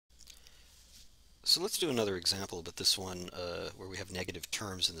So let's do another example, but this one where we have negative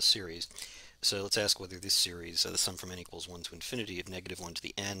terms in the series. So let's ask whether this series, the sum from n equals 1 to infinity of negative 1 to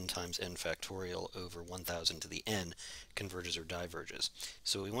the n times n factorial over 1000 to the n converges or diverges.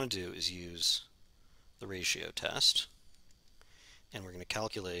 So what we want to do is use the ratio test, and we're going to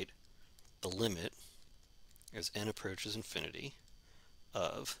calculate the limit as n approaches infinity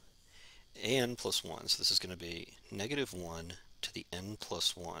of an plus 1. So this is going to be negative 1 to the n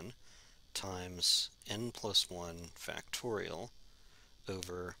plus 1 times n plus 1 factorial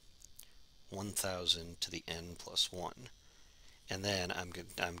over 1000 to the n plus 1. And then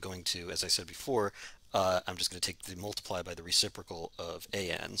I'm going to, as I said before, I'm just going to take the multiply by the reciprocal of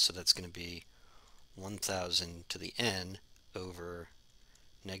an, so that's going to be 1000 to the n over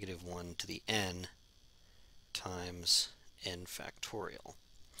negative 1 to the n times n factorial.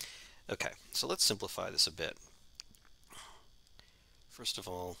 Okay, so let's simplify this a bit. First of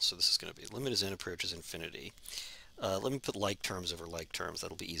all, so this is going to be limit as n approaches infinity. Let me put like terms over like terms.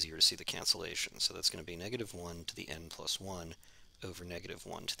 That'll be easier to see the cancellation. So that's going to be negative 1 to the n plus 1 over negative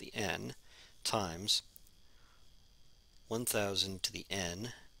 1 to the n times 1000 to the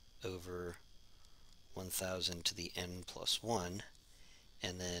n over 1000 to the n plus 1,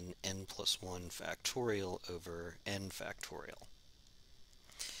 and then n plus 1 factorial over n factorial.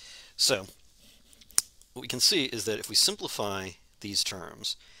 So what we can see is that if we simplify these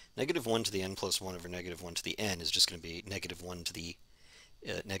terms, negative 1 to the n plus 1 over negative 1 to the n is just going to be negative 1 to the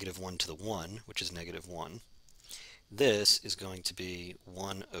 1, which is negative 1. This is going to be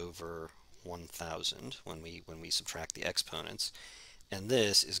 1 over 1000 when we subtract the exponents, and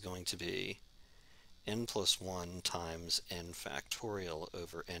this is going to be n plus 1 times n factorial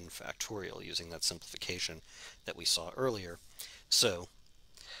over n factorial, using that simplification that we saw earlier. So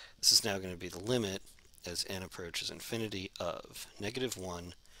this is now going to be the limit as n approaches infinity of negative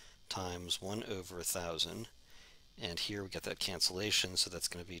 1 times 1 over 1000, and here we get that cancellation, so that's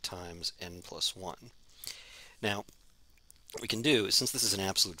going to be times n plus 1. Now, what we can do is, since this is an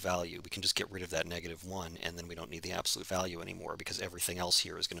absolute value, we can just get rid of that negative 1, and then we don't need the absolute value anymore because everything else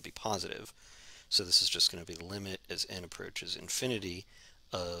here is going to be positive. So this is just going to be the limit as n approaches infinity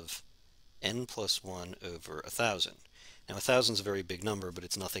of n plus 1 over 1000. Now 1000 is a very big number, but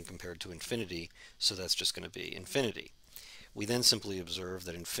it's nothing compared to infinity, so that's just going to be infinity. We then simply observe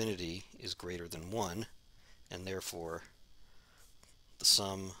that infinity is greater than 1, and therefore the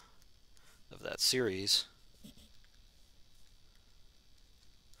sum of that series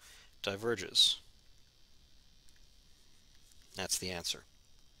diverges. That's the answer.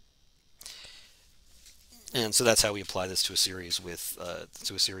 And so that's how we apply this to a series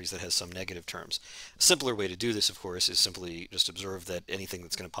that has some negative terms. A simpler way to do this, of course, is simply just observe that anything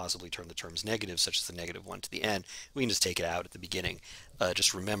that's going to possibly turn the terms negative, such as the negative 1 to the n, we can just take it out at the beginning.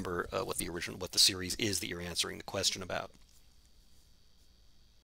 Just remember what the series is that you're answering the question about.